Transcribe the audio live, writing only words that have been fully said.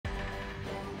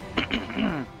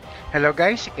Hello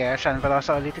guys, si Kaya Sean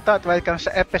Velosa ulit ito at welcome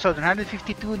sa episode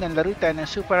 152 ng laro tayo ng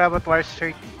Super Robot Wars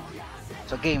 30.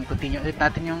 So game, continue ulit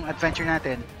natin yung adventure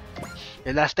natin.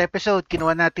 Yung last episode,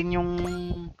 kinuha natin yung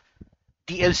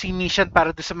DLC mission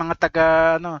para doon sa mga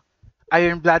taga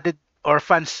Iron-Blooded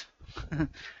Orphans.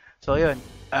 So yun,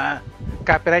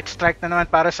 copyright strike na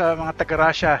naman para sa mga taga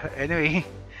Russia. Anyway,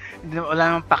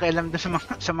 wala namang pakialam doon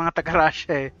sa mga taga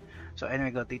Russia eh. So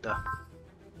anyway, go dito.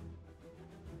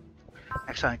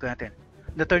 Excellent ko natin.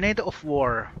 The Tornado of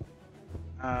War.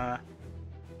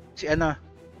 Si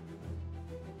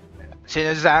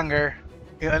Zanger.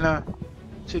 Yung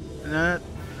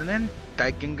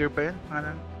Tiginger ba yun?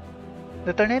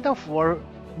 The Tornado of War,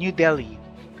 New Delhi.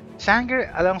 Zanger,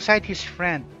 alongside his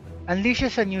friend,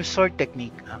 unleashes a new sword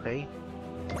technique. Okay?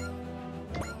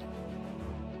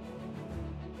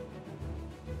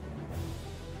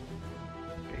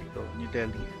 Okay, go. New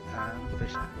Delhi.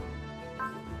 There's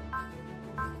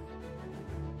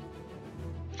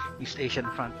East Asian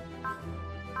Front.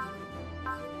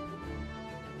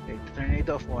 Okay, the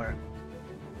Tornado of War.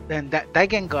 Then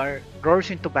Daigengar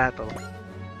roars into battle.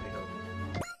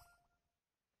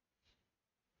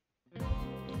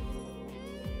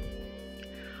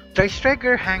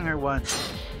 Tri-Striker Hanger 1.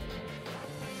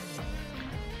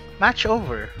 Match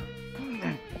over.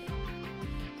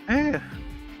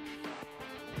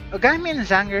 Ogami and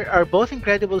Zanger are both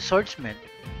incredible swordsmen.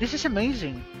 This is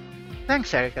amazing. Thanks,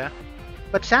 Erika.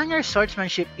 But Zanger's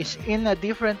swordsmanship is in a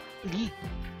different league.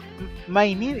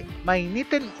 My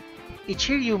Niten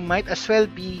Ichiryu might as well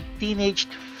be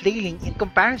teenaged flailing in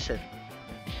comparison.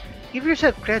 Give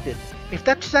yourself credit. If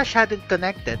that slash hadn't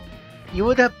connected, you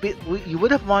would have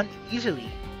won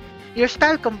easily. Your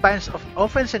style combines of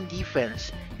offense and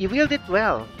defense. You wield it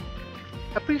well.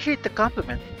 Appreciate the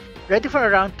compliment. Ready for a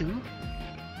round 2?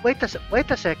 Wait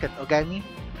a second, Ogami.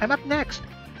 I'm up next.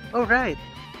 Alright.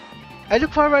 I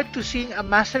look forward to seeing a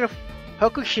master of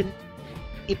Hokushin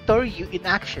Itoryu in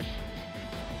action.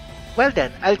 Well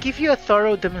then, I'll give you a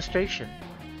thorough demonstration.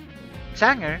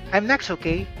 Zanger, I'm next,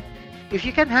 okay? If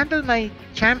you can handle my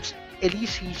Champs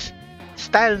Elysees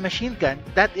style machine gun,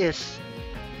 that is...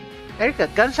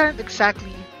 Erika, guns aren't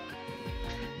exactly...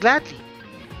 Gladly.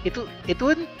 It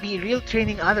wouldn't be real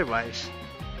training otherwise.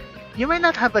 You may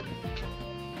not have a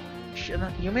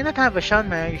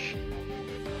Shanmai,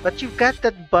 but you've got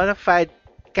that bona fide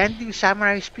can-do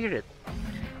samurai spirit.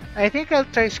 I think I'll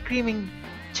try screaming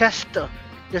Chesto,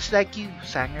 just like you,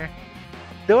 Zanger.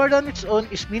 The word on its own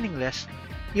is meaningless.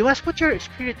 You must put your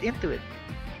spirit into it.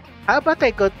 How about I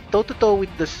go toe-to-toe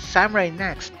with the samurai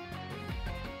next?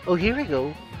 Oh, here we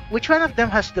go. Which one of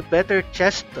them has the better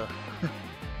Chesto?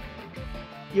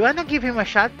 You wanna give him a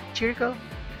shot, Chiriko?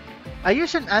 I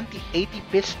use an anti-80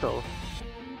 pistol.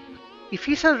 If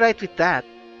he's alright with that,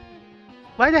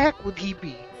 why the heck would he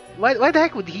be? Why the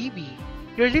heck would he be?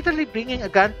 You're literally bringing a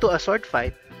gun to a sword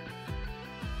fight.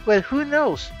 Well, who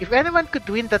knows? If anyone could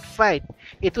win that fight,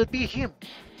 it would be him.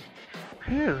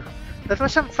 Phew, that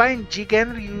was some fine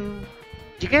Jigenryu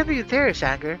there,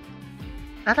 Zanger.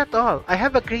 Not at all. I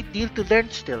have a great deal to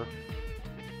learn still.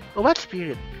 Oh, what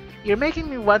spirit? You're making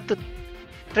me want to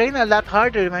train a lot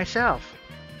harder myself.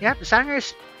 Yep,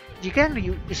 Zanger's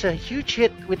Jigenryu is a huge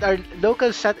hit with our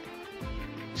local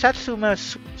Satsuma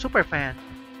superfan.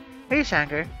 Hey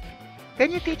Zanger,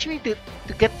 can you teach me to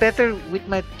get better with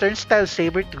my turnstile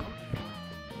saber too?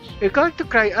 You're going to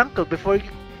cry uncle before you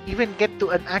even get to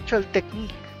an actual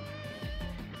technique.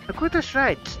 Makoto's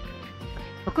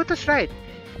right.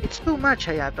 It's too much,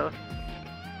 Hayato.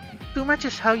 Too much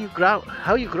is how you grow.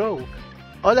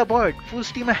 All aboard, full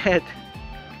steam ahead.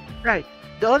 Right.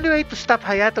 The only way to stop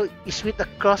Hayato is with a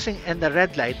crossing and a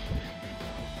red light.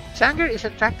 Zanger is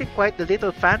attracting quite the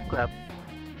little fan club.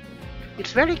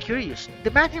 It's very curious. The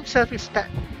man himself is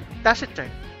taciturn,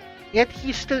 yet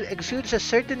he still exudes a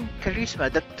certain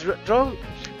charisma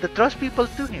that draws people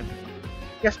to him.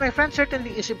 Yes, my friend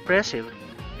certainly is impressive.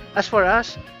 As for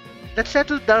us, let's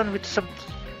settle down with some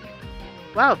tea.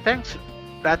 Wow, thanks,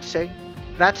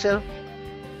 Ratzel.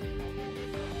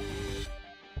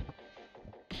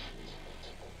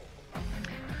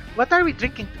 What are we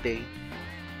drinking today?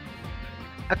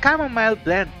 A chamomile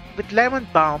blend with lemon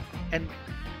balm and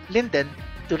linden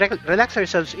to relax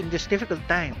ourselves in this difficult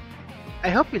time. I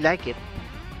hope you like it.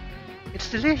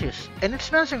 It's delicious and it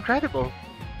smells incredible.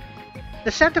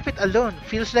 The scent of it alone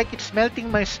feels like it's melting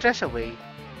my stress away.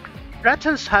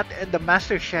 Ratzel's Hut and the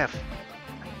Master Chef.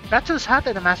 Ratzel's Hut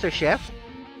and the Master Chef?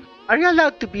 Are you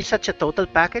allowed to be such a total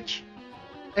package?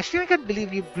 I still can't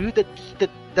believe you brewed a tea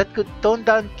that could tone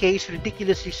down Kay's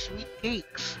ridiculously sweet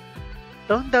cakes.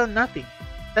 Tone down nothing.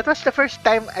 That was the first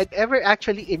time I'd ever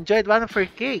actually enjoyed one of her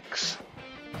cakes.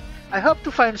 I hope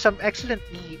to find some excellent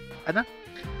ano?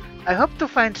 I hope to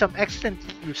find some excellent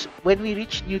leaves when we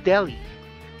reach New Delhi.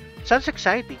 Sounds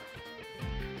exciting.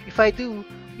 If I do,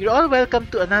 you're all welcome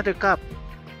to another cup.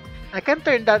 I can't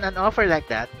turn down an offer like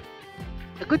that.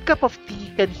 A good cup of tea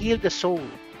can heal the soul.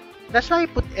 That's why I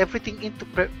put everything into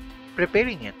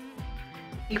preparing it.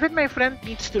 Even my friend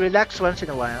needs to relax once in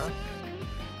a while.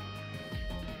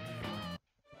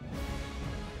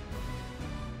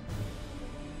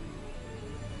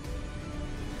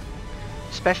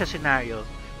 Special scenario,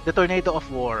 the tornado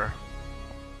of war.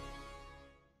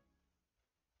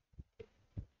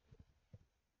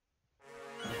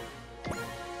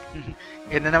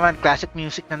 Yan na naman, classic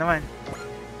music na naman.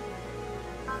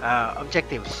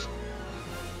 Objectives.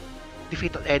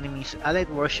 Defeat all enemies, allied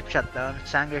warship shutdown,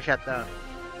 Sanger shutdown.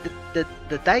 The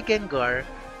Daigengar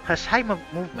has high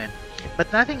movement, but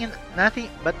rushing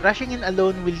in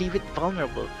alone will leave it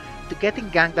vulnerable to getting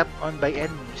ganged up on by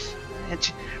enemies.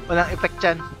 Walang effect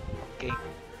dyan. Okay.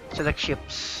 Select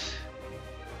ships.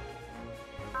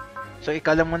 So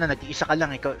ikaw lang muna, nag-iisa ka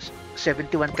lang, ikaw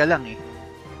 71 ka lang eh.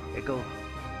 Okay, go.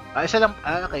 Isa lang,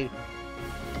 okay.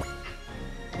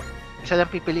 Isa lang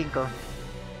pipiliin ko.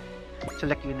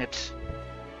 Select units.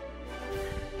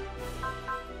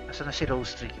 Asa na si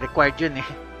Rose 3? Required yun eh.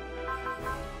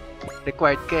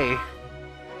 Required ka eh.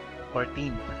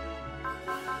 14.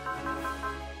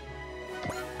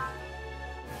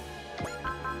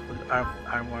 Full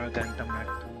armor, Ganta Mark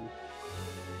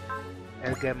 2.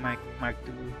 Elga Mark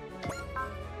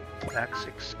 2. Black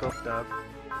 6 Scope Dog.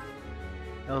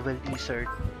 Novel Desert.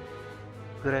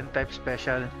 Grand Type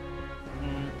Special.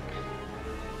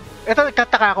 Ito,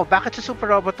 nagtataka ako, bakit sa Super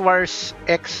Robot Wars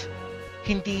X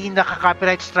hindi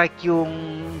naka-copyright strike yung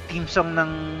theme song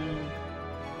ng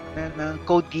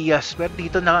Code Geass, pero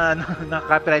dito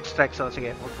naka-copyright strike. So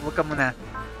sige, huwag ka muna.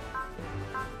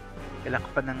 Kailangan ko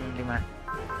pa ng 5.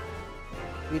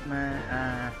 Wait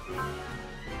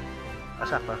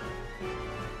pasa pa.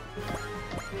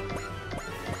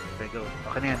 Okay, go.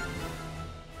 Okay na yan.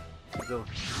 Go.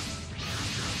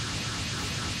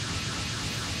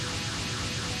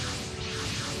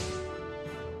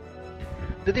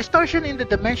 The distortion in the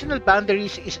dimensional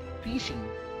boundaries is increasing.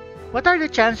 What are the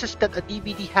chances that a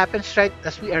DVD happens right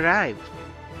as we arrive?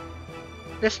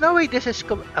 There's no way this is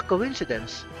a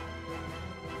coincidence.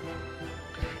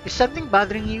 Is something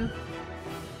bothering you?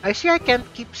 I see I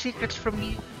can't keep secrets from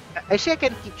you. A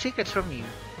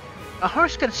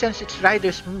horse can sense its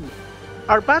rider's mood.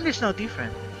 Our bond is no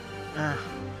different.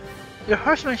 Your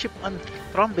horsemanship on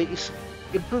Trombe is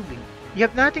improving. You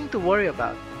have nothing to worry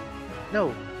about. No.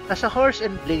 As a horse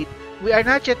and blade, we are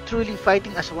not yet truly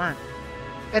fighting as one.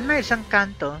 And my isang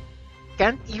kanto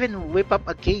can't even whip up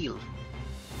a gale.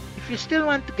 If you still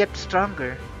want to get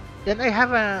stronger, then I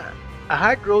have a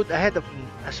hard road ahead of me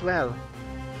as well.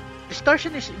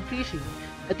 Distortion is increasing.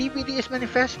 A DVD is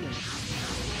manifesting.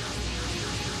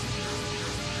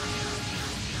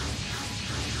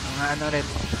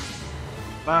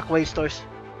 Mga Quaestors.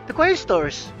 The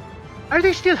Quaestors! Are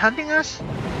they still hunting us?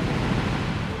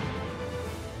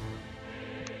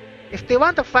 If they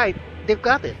want to fight, they've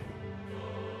got it.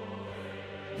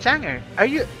 Sanger,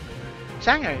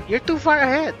 you're too far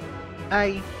ahead.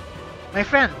 My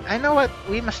friend, I know what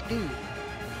we must do.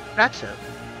 Ratzel,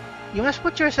 you must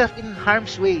put yourself in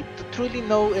harm's way to truly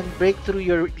know and break through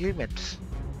your limits.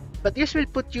 But this will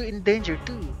put you in danger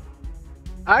too.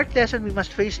 Art lesson we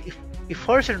must face if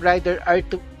horse and rider are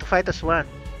to fight as one.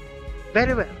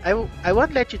 Very well, I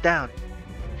won't let you down.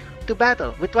 To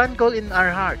battle, with one goal in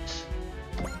our hearts.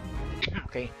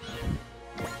 Okay.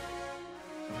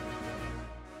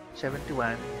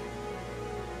 71.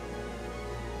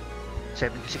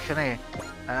 76 ka na eh.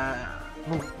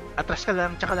 Move. Atras ka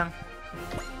lang, tsaka lang.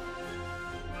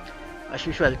 As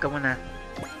usual, ka muna.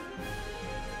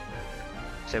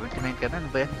 79 ka na, ano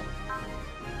ba yan?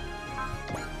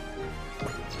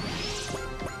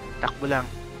 Takbo lang.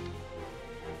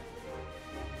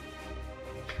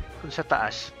 Kung sa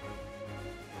taas.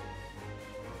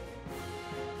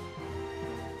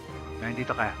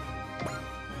 Nandito ka.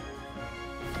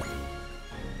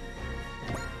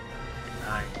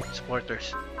 Ay,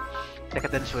 supporters.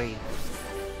 Decadence Way.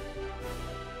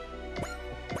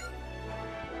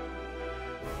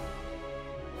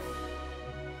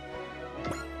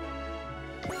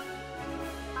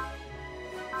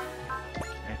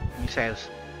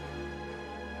 Missiles.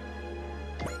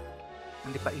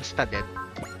 Hindi pa insta-dead.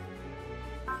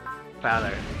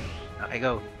 Prowler. Okay,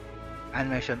 go.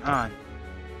 Animation on.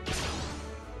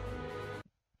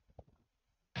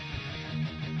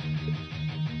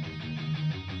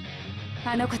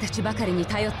 あの子たちばかりに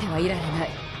頼ってはいられない。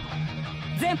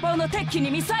前方の敵機に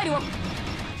ミサイルを撃て。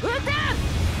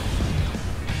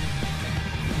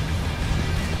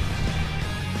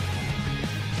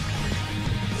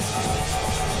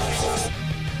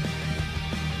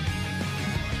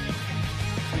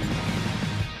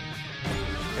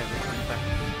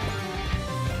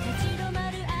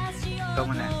Ikaw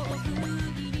muna.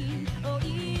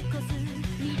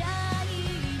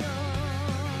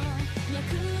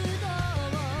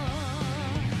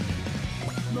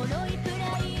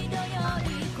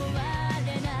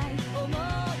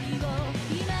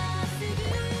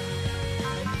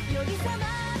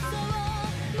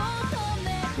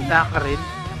 Hila ka rin?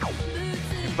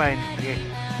 Fine, sige.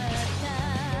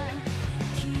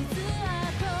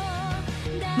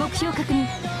 目標確認。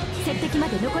接敵ま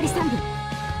で残り3分。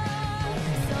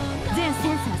全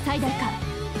センサー最大化。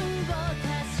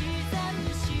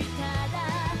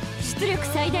出力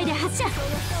最大で発射。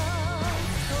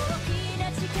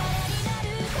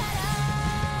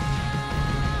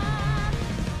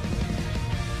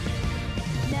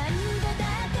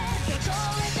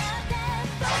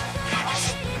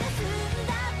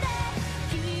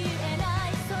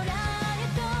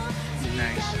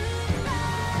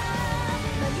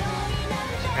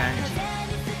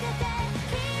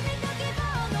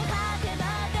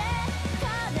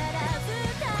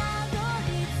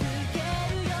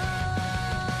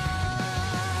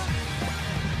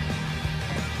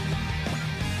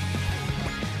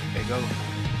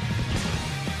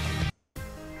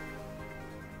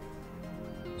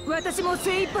私も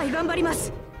精一杯頑張りま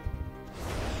す。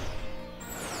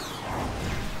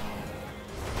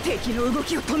敵の動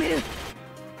きを止める。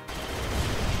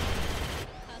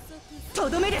と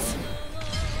どめです。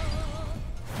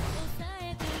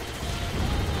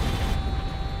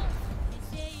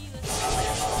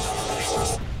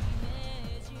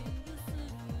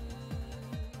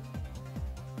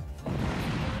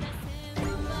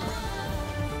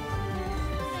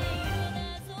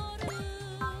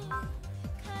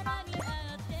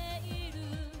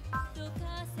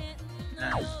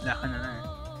Laka na na.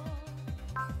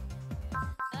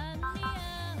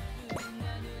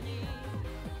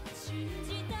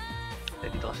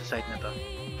 Dito ako sa site na to.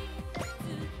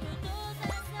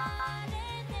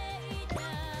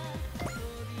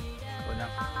 Go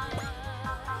lang.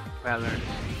 Valor.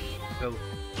 Go.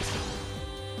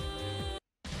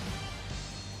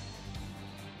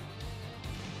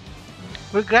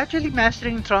 We're gradually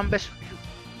mastering Trombe's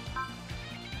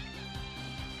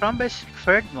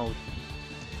third mode.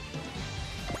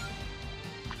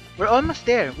 We're almost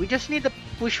there. We just need to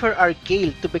push for our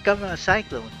Gale to become a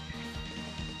Cyclone.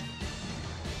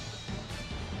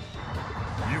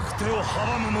 行く手を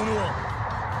阻む者は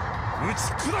打ち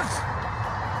砕く。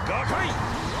瓦解。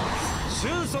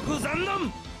瞬足残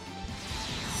弾。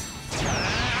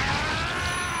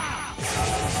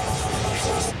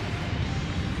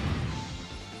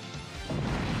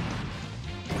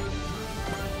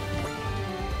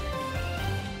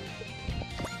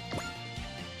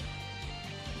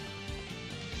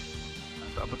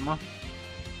Abot mo.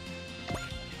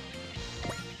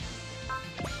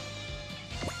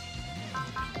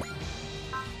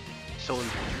 Soul.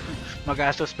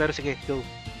 Magastos pero sige, go.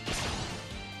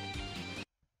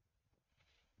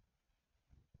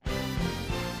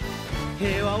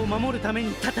 平和を守るため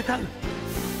に戦う。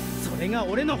それが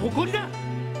俺の誇りだ。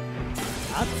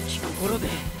熱き心で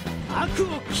悪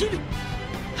を切る。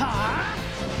はあ、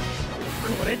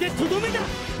これでとどめだ。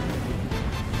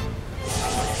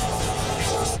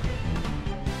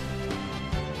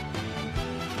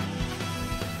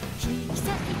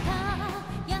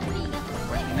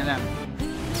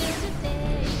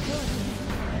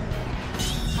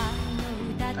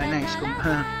Ah, nice.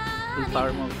 Full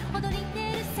power mode.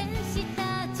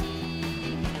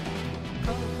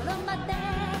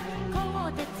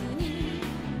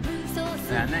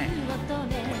 Wala na eh.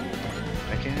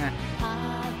 Pwede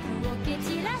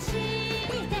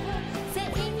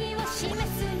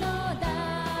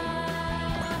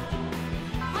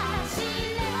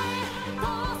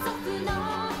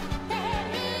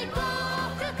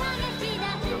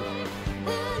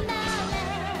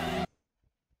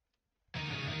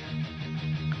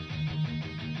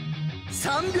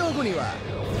秒後には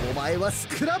お前はス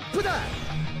クラップだ。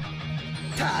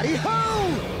タリホ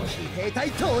ーン騎兵隊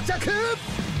到着。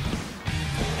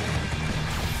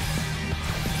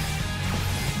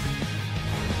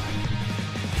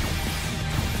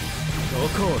ど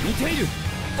こを見ている。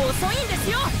遅いんです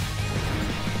よ。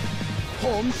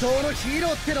本当のヒーロ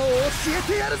ーってのを教え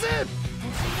てやるぜ。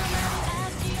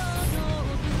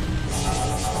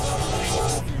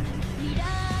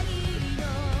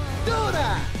どう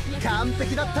だ、完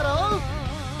璧だったろ。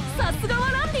さすが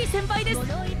はランディ先輩です。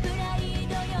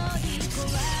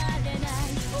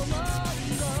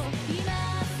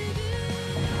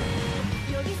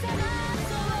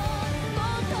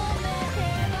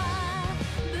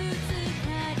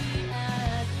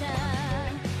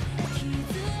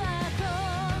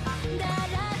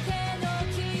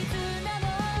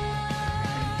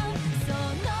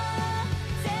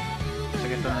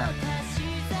Ito na.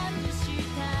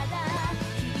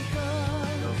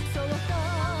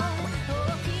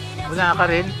 Wala ka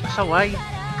rin? Pasaway.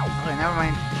 Okay, never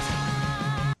mind.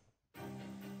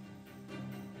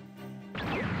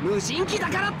 無人機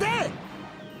だからって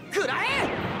食らえ。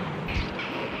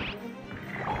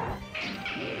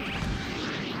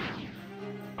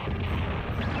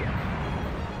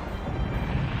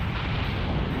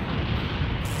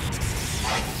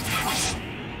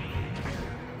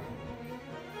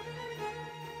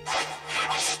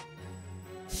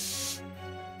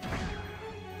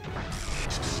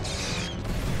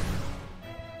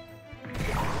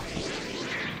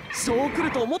そう来る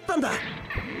と思ったんだ。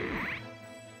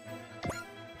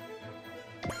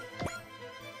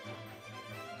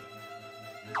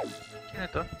Sino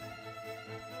to?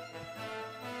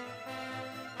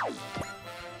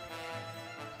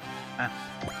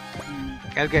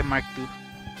 Calgary Mark II.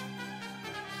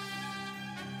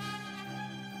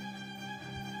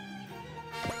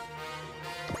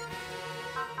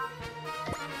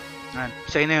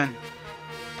 Sa'yo na yun.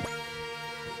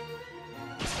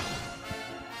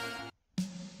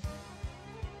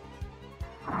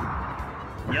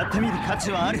 やってみる価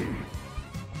値はある。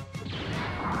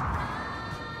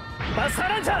バスター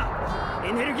ランチャー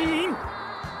エネルギーイン。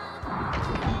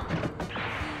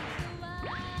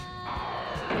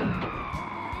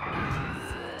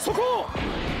そこ。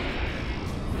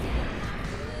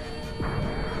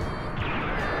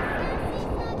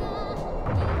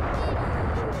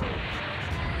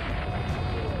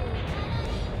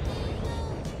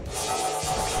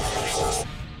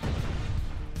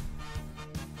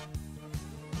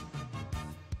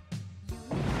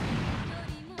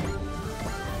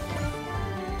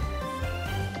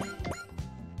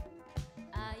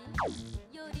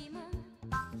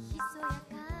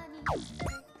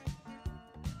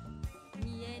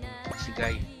Si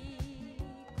Guy.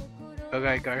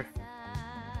 Bagay car.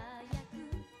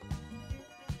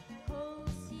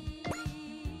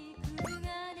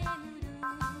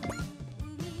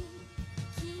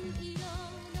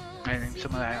 Ayun, sa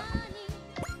malaya.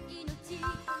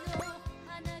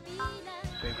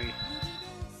 Baby.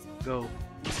 Go.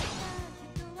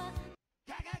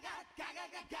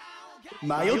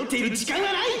 迷っている時間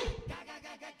はない。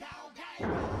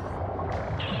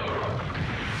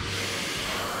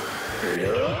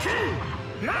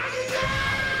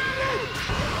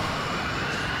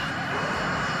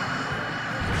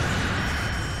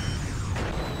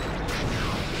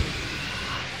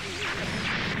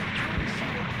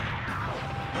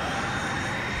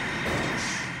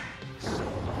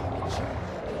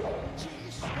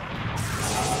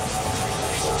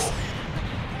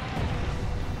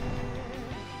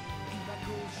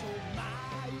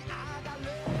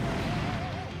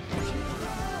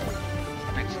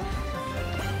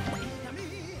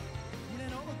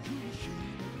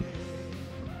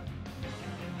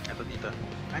Ito dito.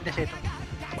 Kasi ito.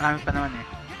 Marami pa naman eh.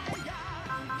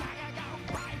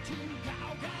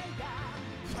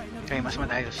 Okay, mas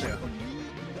matayos sa'yo.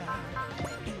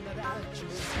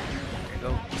 Okay,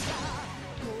 go.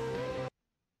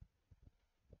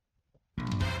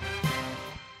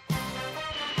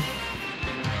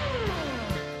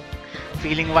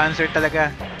 Feeling Wanzer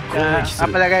talaga.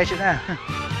 Pala guys, yun na.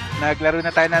 Naglaro na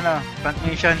tayo na front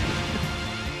mission.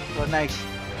 So nice.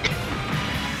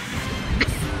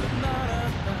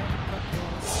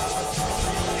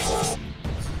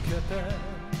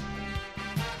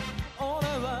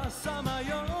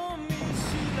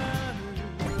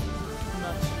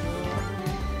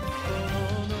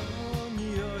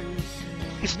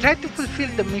 His try to fulfill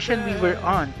the mission we were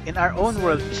on in our own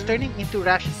world is turning into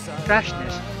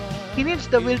rashness. He needs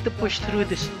the will to push through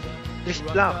this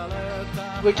block.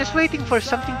 We're just waiting for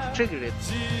something to trigger it.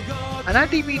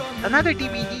 Another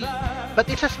DVD, but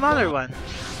it's a smaller one.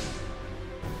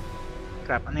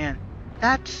 Crap, ano yan?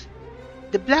 That's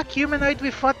the black humanoid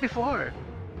we fought before.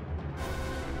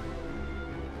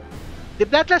 The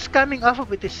bloodlust coming off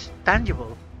of it is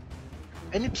tangible,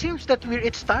 and it seems that we're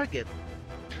its target.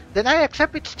 Then I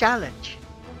accept its challenge.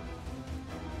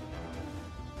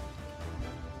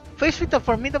 Faced with a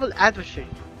formidable adversary,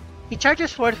 he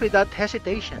charges forth without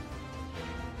hesitation.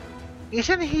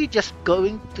 Isn't he just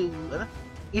going to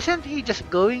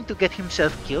get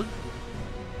himself killed?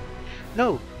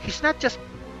 No, he's not just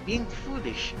being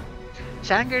foolish.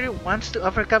 Sanger wants to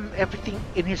overcome everything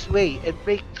in his way and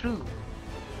break through.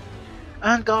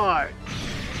 On guard!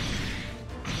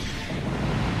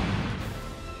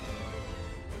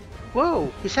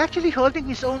 Whoa, he's actually holding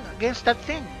his own against that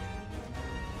thing.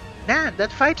 Man,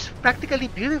 that fight's practically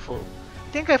beautiful.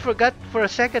 Think I forgot for a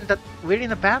second that we're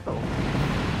in a battle.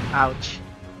 Ouch.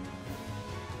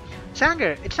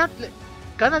 Sanger, it's not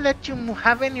gonna let you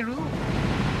have any room.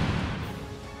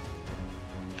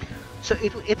 So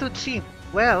it would seem,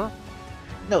 well,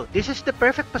 no, this is the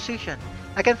perfect position.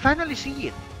 I can finally see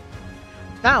it.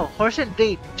 Now, Horse and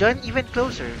Blade join even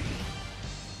closer.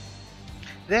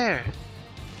 There.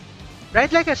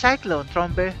 Ride like a cyclone,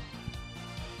 Trombe.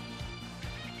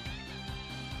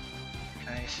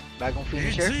 Nice. Bagong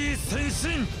finisher. 一位戦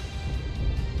神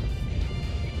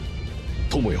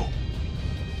友よ、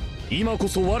今こ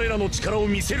そ我らの力を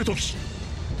見せる時。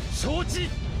承知。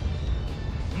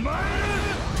参る。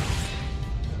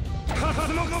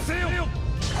活目せよ。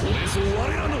これぞ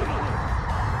我らの根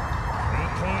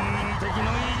本的の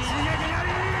一撃なり。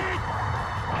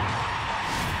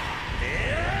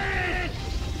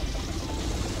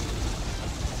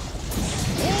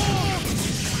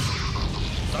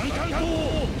三冠刀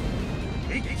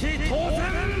一騎当選。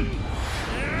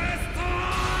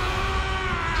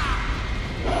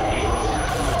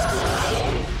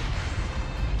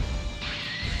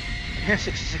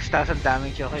66,000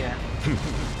 damage, okay ah.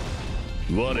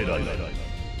 我らに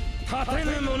立て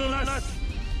ぬ者なし。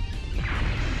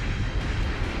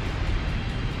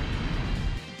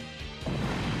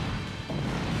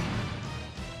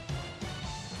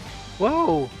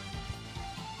Whoa!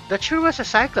 That sure was a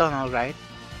cyclone, alright.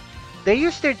 They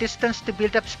used their distance to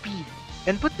build up speed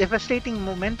and put devastating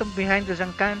momentum behind the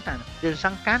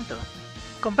Zancanto,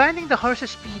 combining the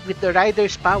horse's speed with the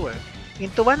rider's power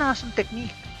into one awesome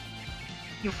technique.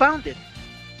 You found it.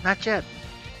 Not yet.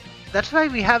 That's why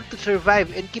we have to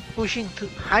survive and keep pushing to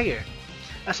higher.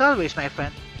 As always, my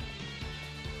friend.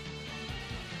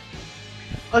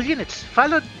 All units,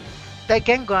 follow the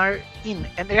Gengar in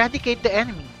and eradicate the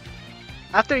enemy.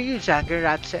 After you, Zanger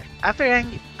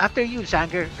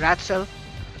Ratzel,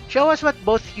 show us what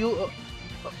both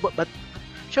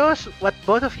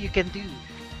of you can do.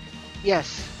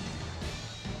 Yes.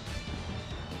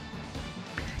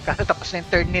 Kaso tapos na yung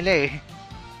turn nila eh.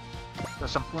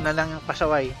 So, 10 na lang yung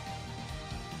pasaway.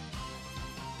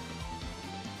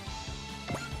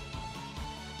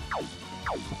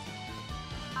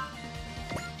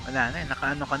 Wala na eh,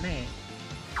 nakaano ka na eh.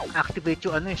 Activate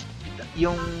yung ano eh,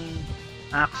 yung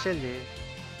axle eh.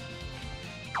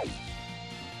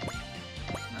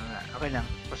 Okay lang,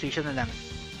 position na lang.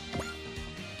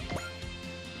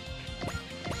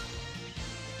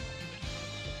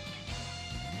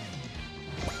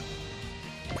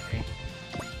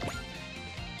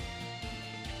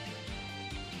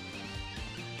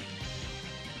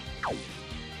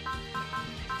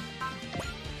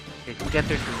 Get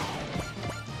her through.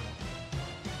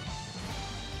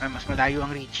 Ay, mas malayo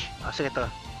ang reach. O, sige to.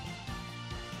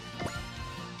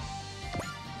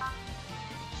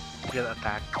 Drill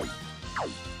attack.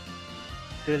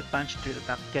 Drill punch, drill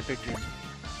attack, get her drill.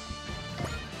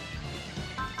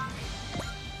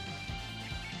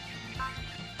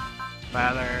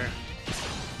 Valor.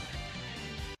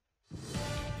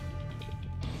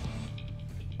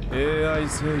 AI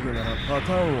制御ならパ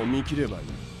ターンを見切ればいい。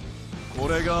こ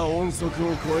れが音速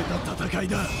を超えた戦い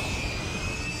だ。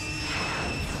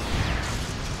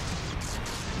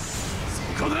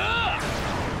そこだ。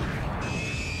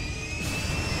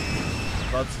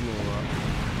勝つのは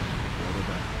俺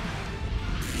だ。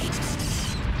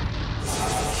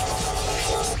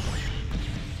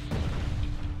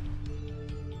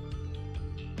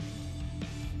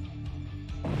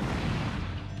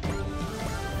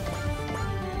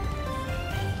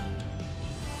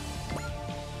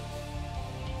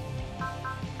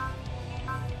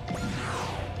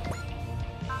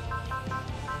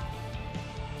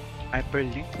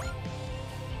Hyperlink.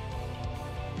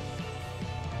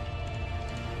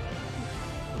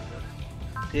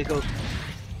 Sige, go.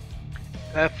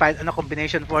 Find ano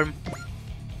combination form.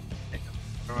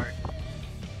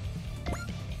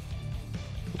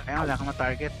 Kaya wala kang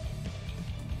ma-target.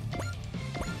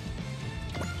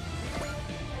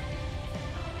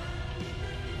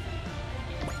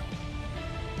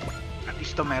 At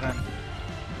least to meron.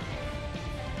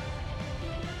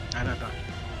 Ano to?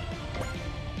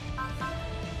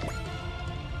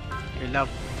 Love.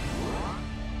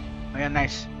 Ayan,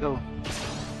 nice. Go.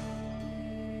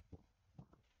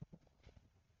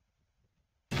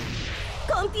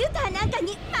 Computer なんか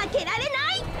に負けられ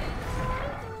ない。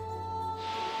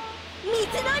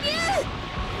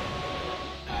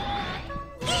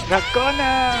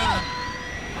Dracona!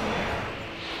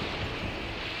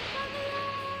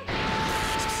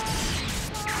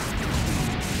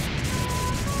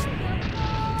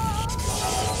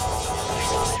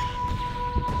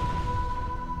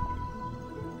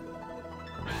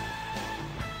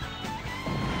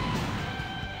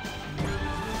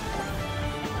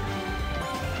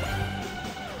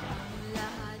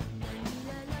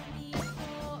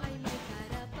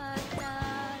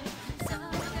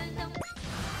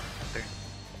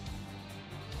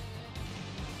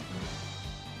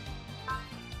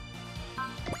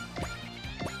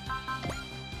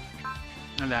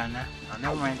 Wala na. Oh,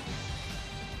 never mind.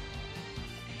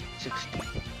 60.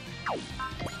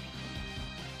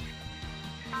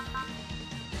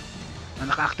 Oh,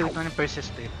 naka-activate na yung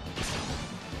persist eh.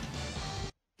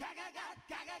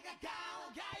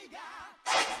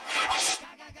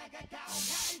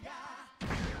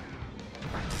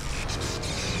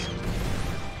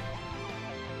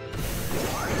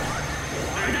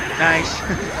 Nice!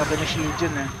 Okay na shield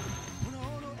yun eh.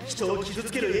 人を傷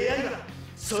つける AI が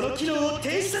その機能を停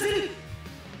止させる。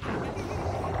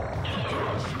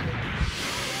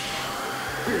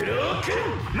ブローク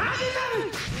ンマグナ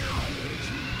ム。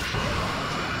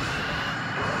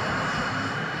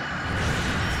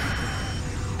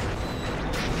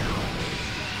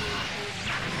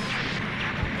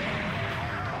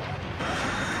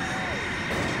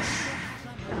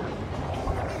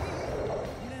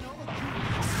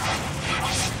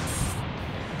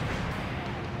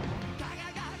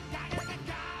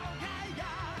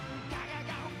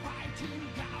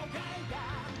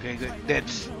Okay, good.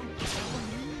 Deads.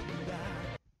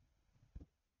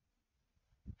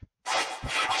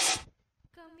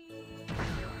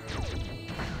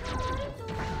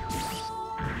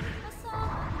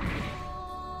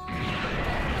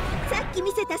 Saっき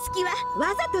見せた隙は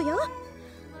わざとよ。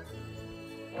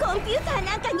コンピューター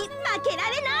なんかに負けら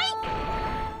れない。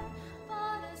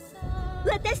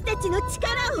私たちの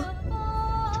力を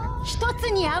一つ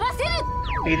に合わせる。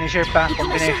 Finisher pa.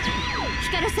 Combination.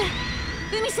 ヒカルさん、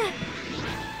海さん、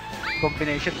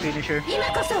 Combination finisher. 今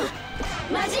こそ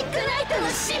マジックナイトの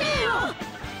使命を。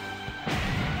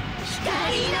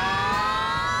光の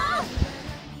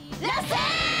螺旋。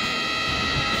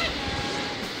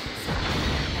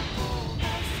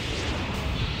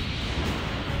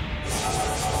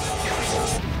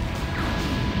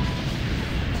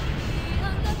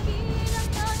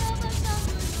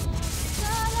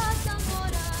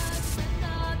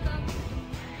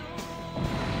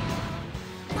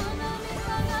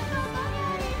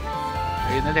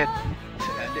Ayun ulit.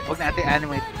 Huwag natin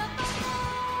animate.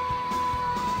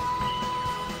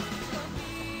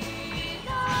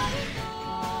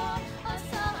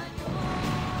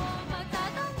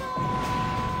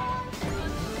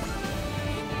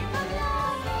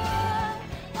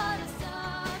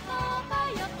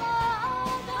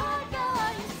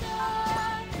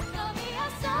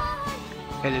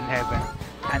 Hell in Heaven.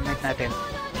 Animate natin.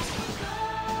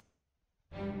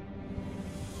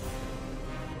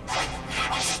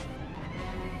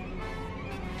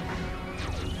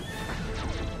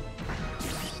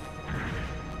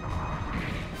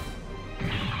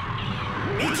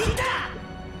 Mikita!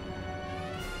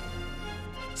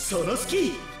 その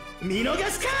隙見逃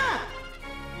すか。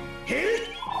ヘル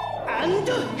アン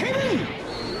ドヘブン。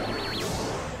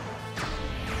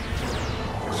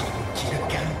キラ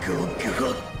キラ眼光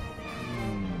グホ。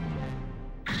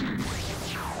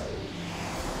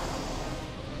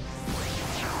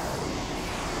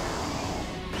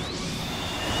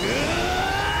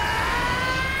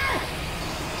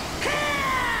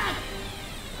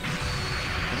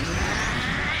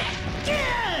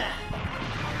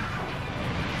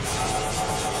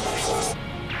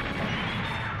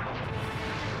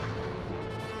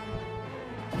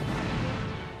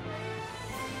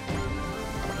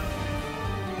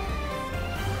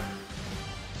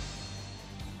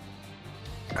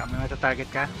May mata-target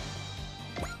ka?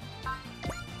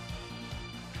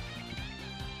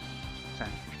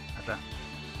 Saan? Ito.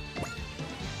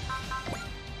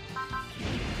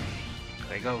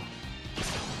 Okay, go.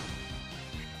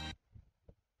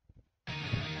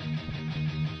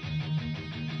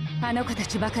 Ano 子た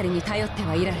ちばかりに頼って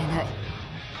はいられない。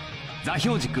座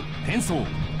標軸転送。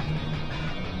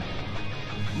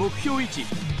目標位置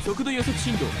速度予測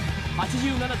振動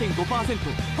 87.5%。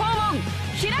訪問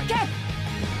開け。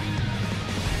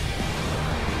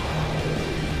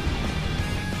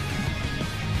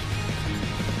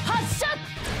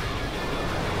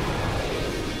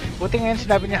Buti ngayon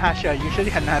sinabi niya Hasha,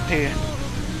 usually Hanate yun.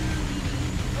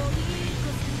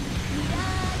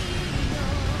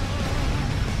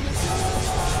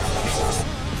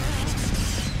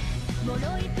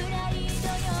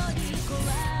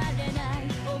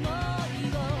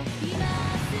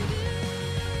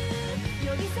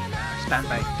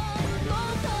 Standby.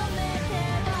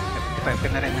 Ito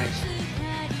na rin, nice.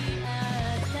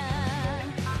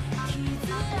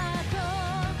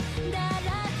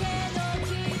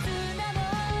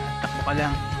 Takbo ka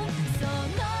lang.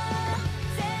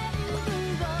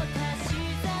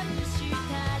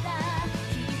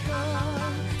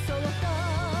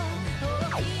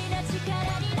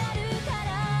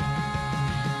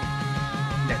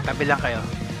 Hindi, tabi lang kayo.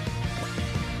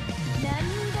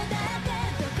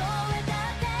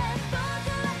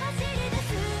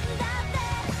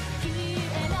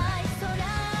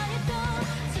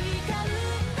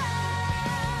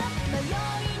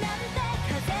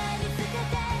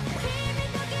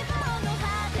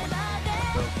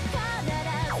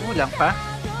 Lang pa.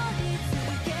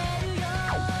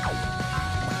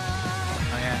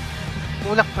 Ayan.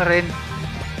 Kulak pa rin.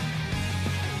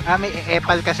 May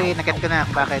epal kasi. Nagat ko na.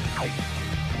 Bakit?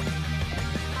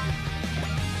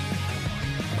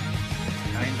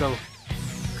 Ayan, go.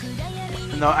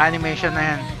 No, animation na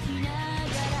yan.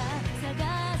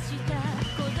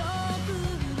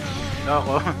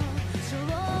 Loko.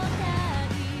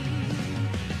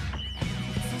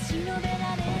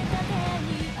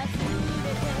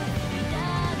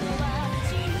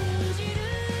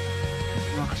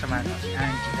 Kasama no?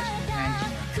 Angie.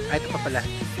 Ay, ito pa pala.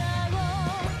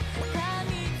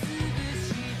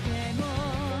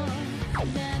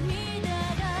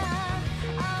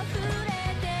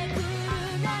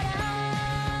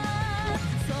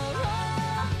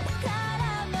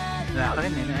 Wala ka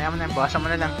rin eh. Ayaw mo na. Bawasan mo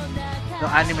na lang.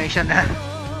 No animation na.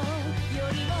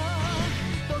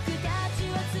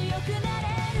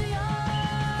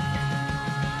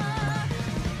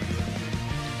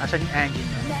 Asan yung Angie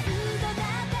niya?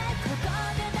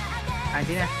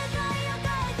 Hindi na.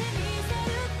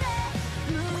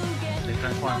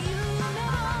 Transform.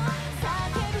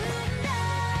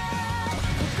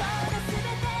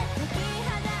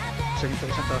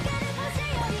 Isa to.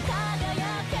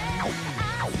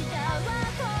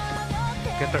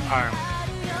 Get her arm.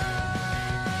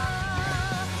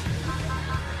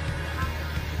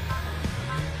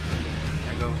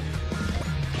 There you go.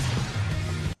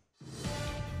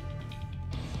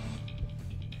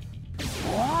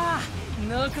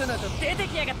のこのこ出て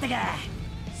きやがったか。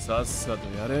さっさ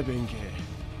とやれ弁慶。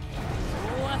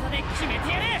大技で決めて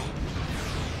やる。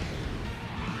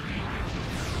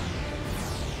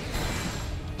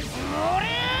おり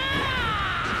ゃ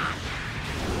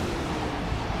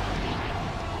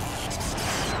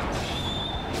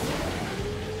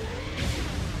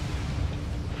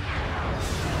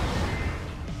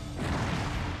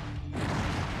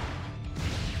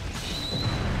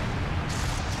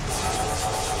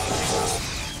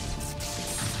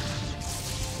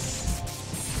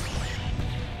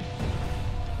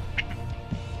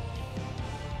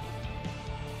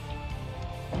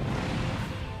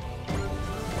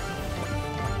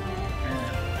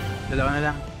dalawa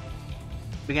na lang.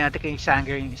 Bigyan natin kay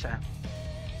Sanger yung isa.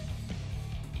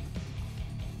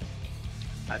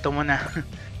 Ito muna.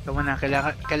 Ito muna.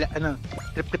 Kailangan, ano,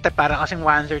 trip kita para kasing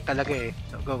Wanzer talaga eh.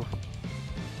 So, go.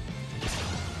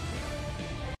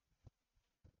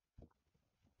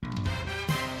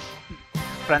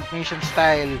 Front mission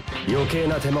style. 余計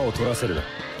な手間を取らせるな。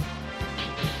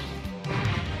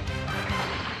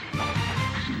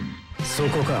そ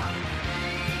こか。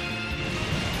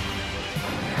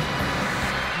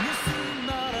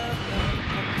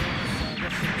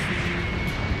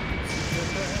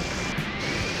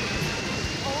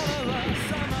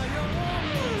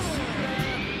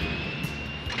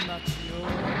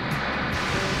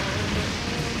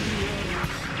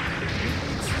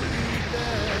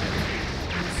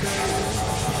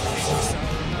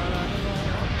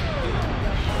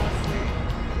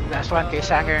Last one kay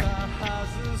Sanger.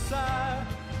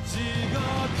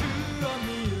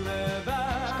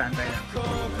 Standby lang.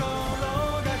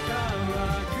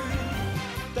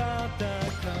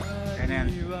 Ganyan.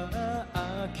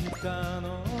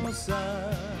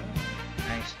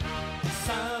 Nice.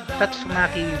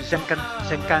 Tatsumaki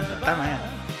Zenkanto. Tama yan.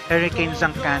 Hurricane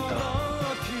Zenkanto.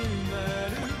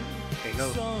 Okay,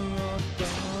 go.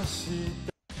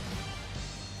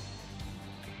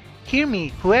 Hear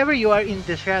me, whoever you are in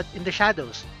the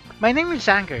shadows. My name is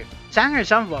Sanger, Sanger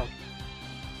Zumwalt,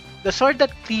 the sword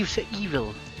that cleaves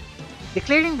evil,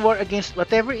 declaring war against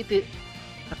whatever it is.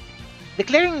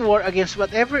 Declaring war against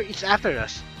whatever is after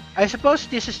us. I suppose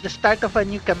this is the start of a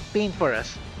new campaign for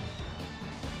us.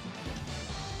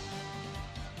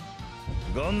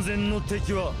 眼前の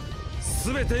敵は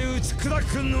全て打ち砕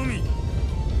くのみ。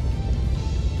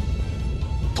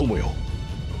友よ、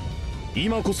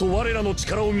今こそ我らの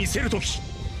力を見せる時。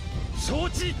承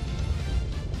知。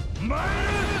参る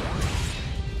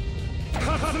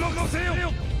活目せよ。こ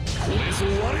れぞ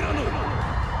我らの根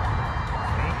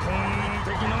本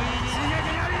的の一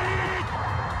撃なり。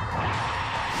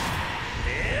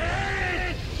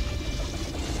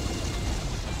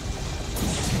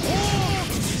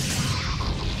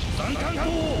三冠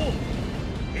砲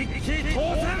一気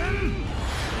当選。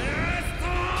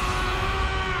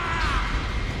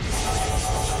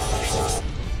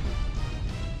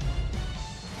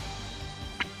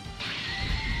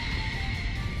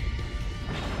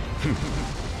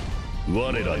我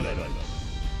らに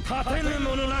立てぬ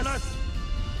者なし。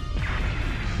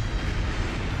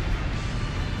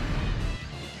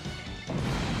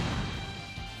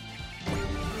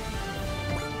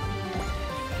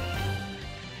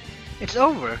It's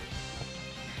over.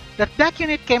 That black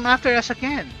unit came after us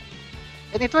again,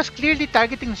 and it was clearly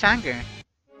targeting Sanger.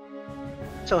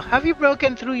 So have you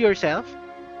broken through yourself?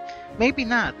 Maybe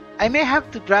not. I may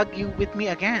have to drag you with me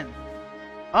again.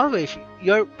 Always,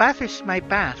 your path is my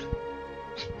path.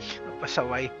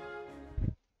 Pasaway.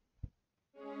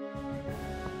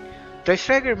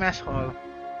 Dreischreger Mess Hall.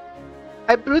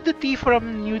 I brewed the tea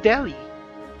from New Delhi.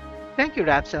 Thank you,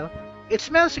 Ratzel. It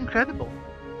smells incredible.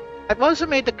 I've also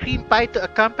made a cream pie to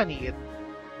accompany it.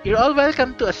 You're all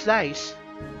welcome to a slice.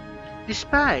 This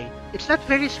pie, it's not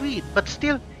very sweet, but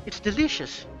still, it's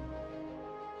delicious.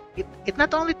 It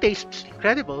not only tastes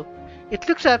incredible, it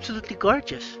looks absolutely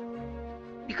gorgeous.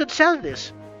 You could sell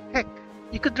this. Heck,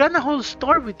 you could run a whole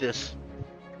store with this.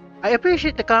 I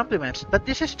appreciate the compliments, but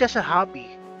this is just a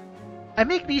hobby. I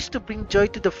make these to bring joy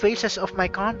to the faces of my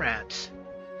comrades.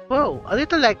 Whoa, a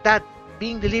little like that,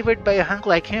 being delivered by a hunk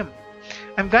like him.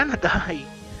 I'm gonna die.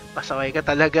 Pasaway ka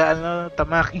talaga,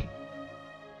 Tamaki.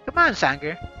 Come on,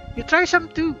 Sanger. You try some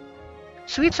too.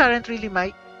 Sweets aren't really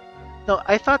my... No,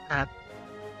 I thought not.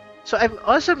 So I've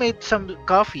also made some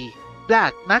coffee.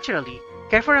 Black, naturally.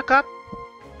 Care for a cup?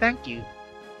 Thank you.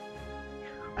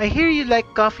 I hear you like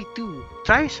coffee too.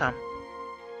 Try some.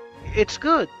 It's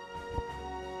good.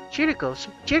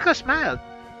 Chirico smiled.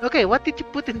 Okay, what did you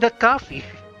put in that coffee?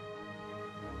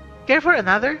 Care for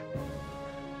another?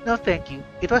 No, thank you.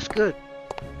 It was good.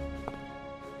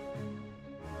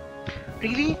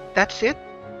 Really? That's it?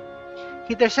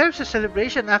 He deserves a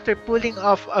celebration after pulling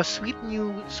off a sweet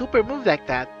new super move like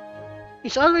that.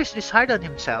 He's always this hard on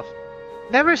himself,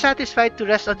 never satisfied to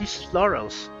rest on his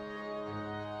laurels.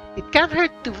 It can't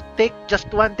hurt to take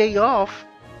just one day off.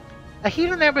 A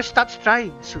hero never stops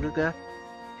trying, Suruga.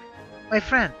 My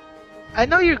friend, I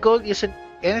know your goal isn't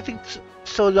anything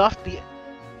so lofty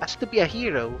as to be a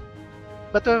hero,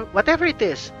 but whatever it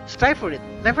is, strive for it,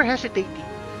 never hesitating,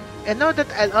 and know that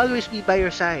I'll always be by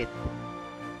your side.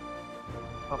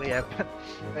 Okay,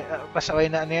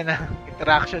 pasaway na ano yan na,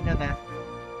 interaction yun na.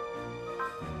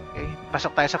 Okay,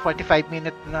 pasok tayo sa 45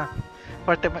 minute na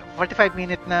 45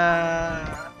 minute na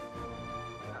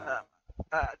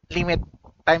limit,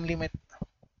 time limit.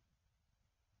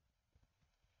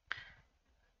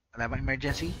 Wala bang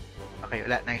emergency? Okay,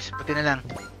 wala, nice. Puti na lang.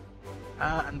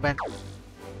 Ano ba? Ito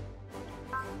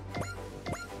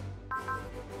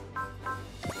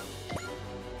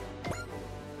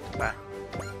pa.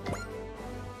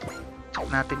 Check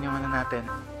natin yung ano natin.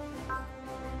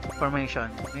 Formation.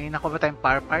 May nakuha ba tayong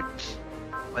power parts?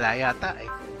 Wala yata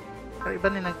eh. Pero iba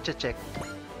na nag-check.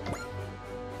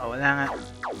 Oh, wala nga.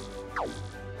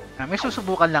 May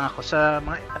susubukan lang ako sa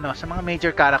mga sa mga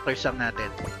major characters lang natin.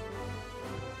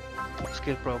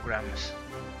 Skill programs.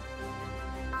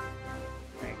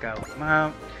 Ikaw,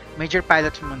 mga major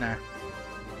pilots muna.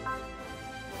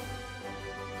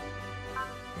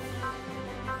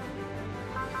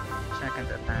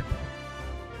 Second attack.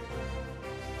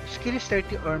 Skill is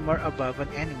 30 or more above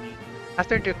an enemy.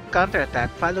 After the counter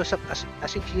attack, follows up as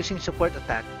if using support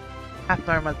attack, half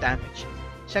normal damage.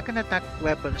 Second attack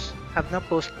weapons have no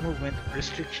post-movement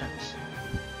restrictions.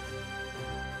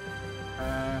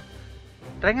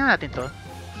 Try nga natin to.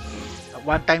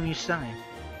 One time use lang eh.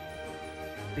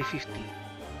 350.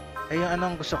 Ay, yung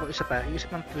anong gusto ko isa pa. Yung isa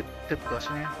pang trip ko.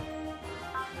 So, yan.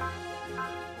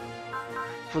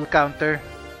 Full counter.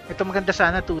 Ito maganda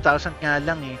sana. 2,000 nga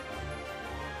lang eh.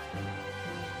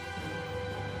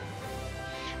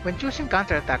 When choosing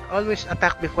counter attack, always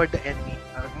attack before the enemy.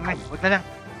 Wag na lang.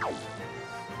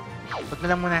 Wag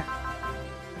na lang muna.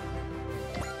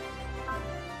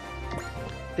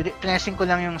 Finessing ko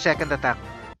lang yung second attack.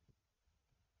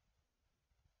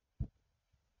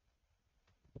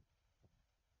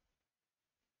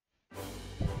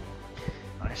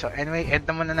 Okay, so anyway, end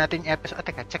na muna natin yung episode.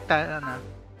 Teka, check tayo na.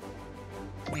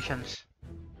 Missions.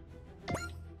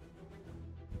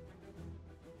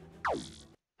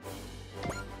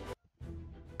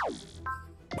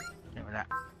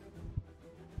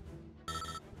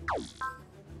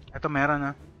 Ito meron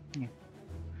na.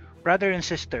 Brother and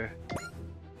sister.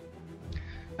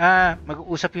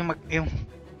 Mag-uusap yung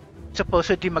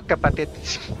supposedly magkapatid.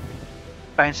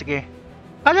 Fine, sige.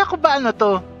 Kala ko ba ano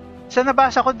to? Sa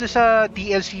nabasa ko doon sa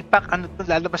DLC pack, ano to,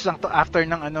 lalabas lang to after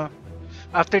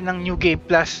ng New Game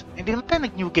Plus. Hindi naman tayo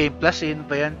nag-New Game Plus eh. Ano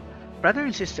ba yan? Brother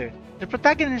and sister. The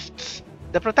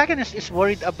protagonist is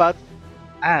worried about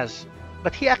Az,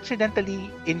 but he accidentally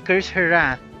incurs her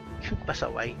wrath.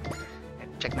 Pasaway.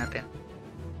 Check natin.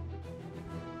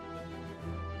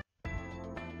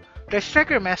 The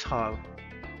Striker Mess Hall.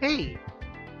 Hey,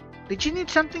 did you need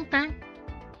something, Tang?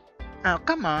 Oh,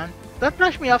 come on. Don't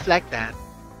brush me off like that.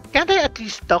 Can't I at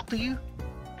least talk to you?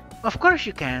 Of course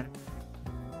you can.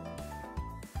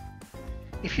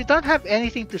 If you don't have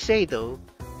anything to say, though,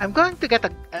 I'm going to get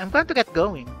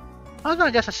going. Hold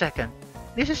on just a second.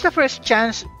 This is the first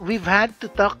chance we've had to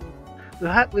talk.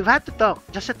 We've had to talk,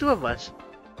 just the two of us.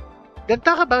 Then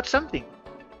talk about something.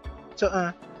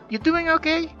 So, you doing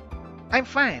okay? I'm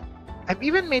fine. I've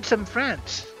even made some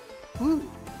friends. Ooh.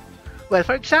 Well,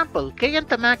 for example, Kay and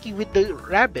Tamaki with the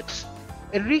rabbits,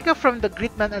 and Rika from the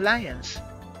Gridman Alliance.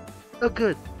 Oh,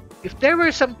 good. If there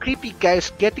were some creepy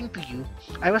guys getting to you,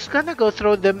 I was gonna go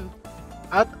throw them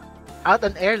out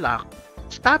an airlock.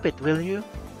 Stop it, will you?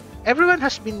 Everyone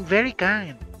has been very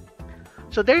kind.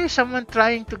 So there is someone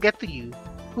trying to get to you.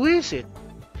 Who is it?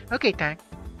 Okay, Tank.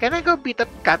 Can I go beat up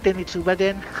Captain Mitsuba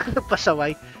then?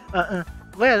 Pasaway.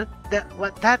 Well,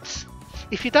 that's...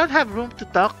 If you don't have room to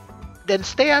talk, then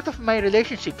stay out of my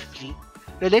relationships, please.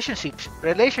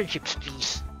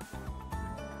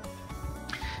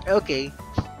 Okay.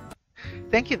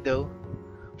 Thank you, though,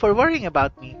 for worrying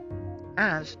about me.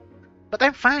 But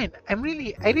I'm fine. I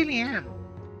really am.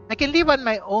 I can live on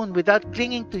my own without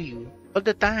clinging to you all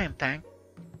the time, Tank.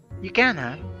 You can,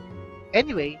 huh?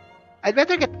 Anyway, I'd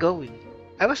better get going.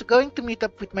 I was going to meet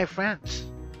up with my friends.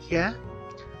 Yeah?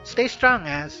 Stay strong,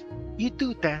 You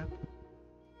too, Tank.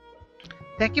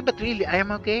 Thank you, but really, I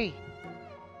am okay.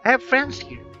 I have friends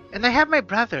here, and I have my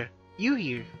brother, you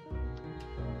here.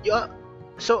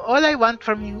 So all I want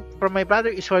from my brother,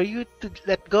 is for you to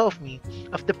let go of me,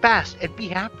 of the past, and be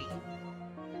happy.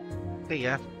 Okay,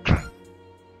 yeah.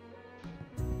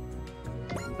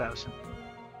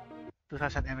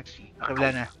 2,000 MXG. Okay,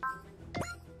 wala na.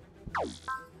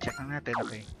 Check lang natin,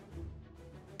 okay.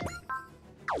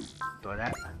 Ito,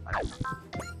 wala.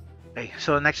 Okay,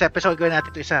 so next episode, gawin natin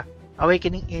ito isa.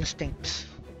 Awakening Instincts.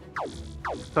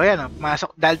 So ayan,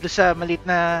 masok dahil doon sa maliit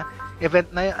na event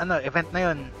na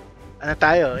yun. Ano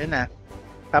tayo, yun na.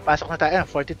 Papasok na tayo,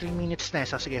 43 minutes na.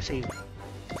 So sige, save.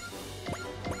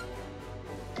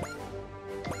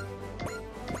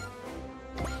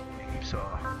 Okay, so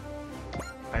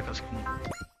title screen.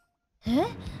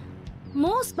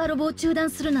 もうスパロボを中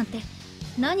断するなんて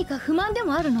何か不満で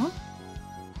もあるの？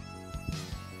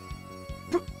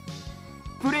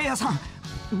プレイヤーさん、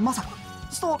まさか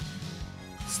スト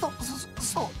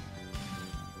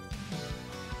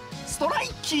ライ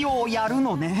キをやる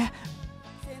のね。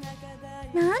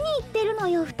何言ってるの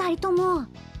よ二人とも。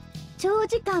長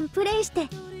時間プレイして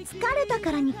疲れた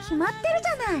からに決まってるじ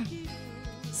ゃない。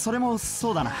それも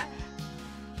そうだな。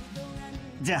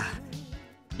じゃあ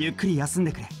ゆっくり休ん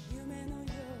でくれ。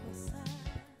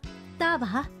ター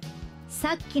バ、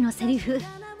さっきのセリフ、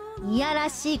いやら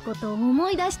しいことを思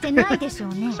い出してないでしょう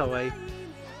ね。Pasaway.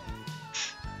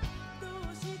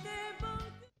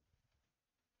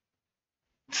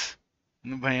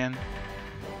 Ano ba yan?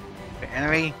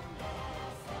 Anyway.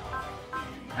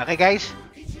 Okay guys.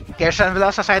 Kersan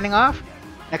Velosa signing off.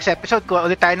 Next episode, kuha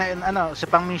ulit tayo na sa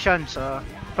pang mission. So,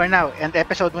 for now, end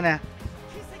episode muna.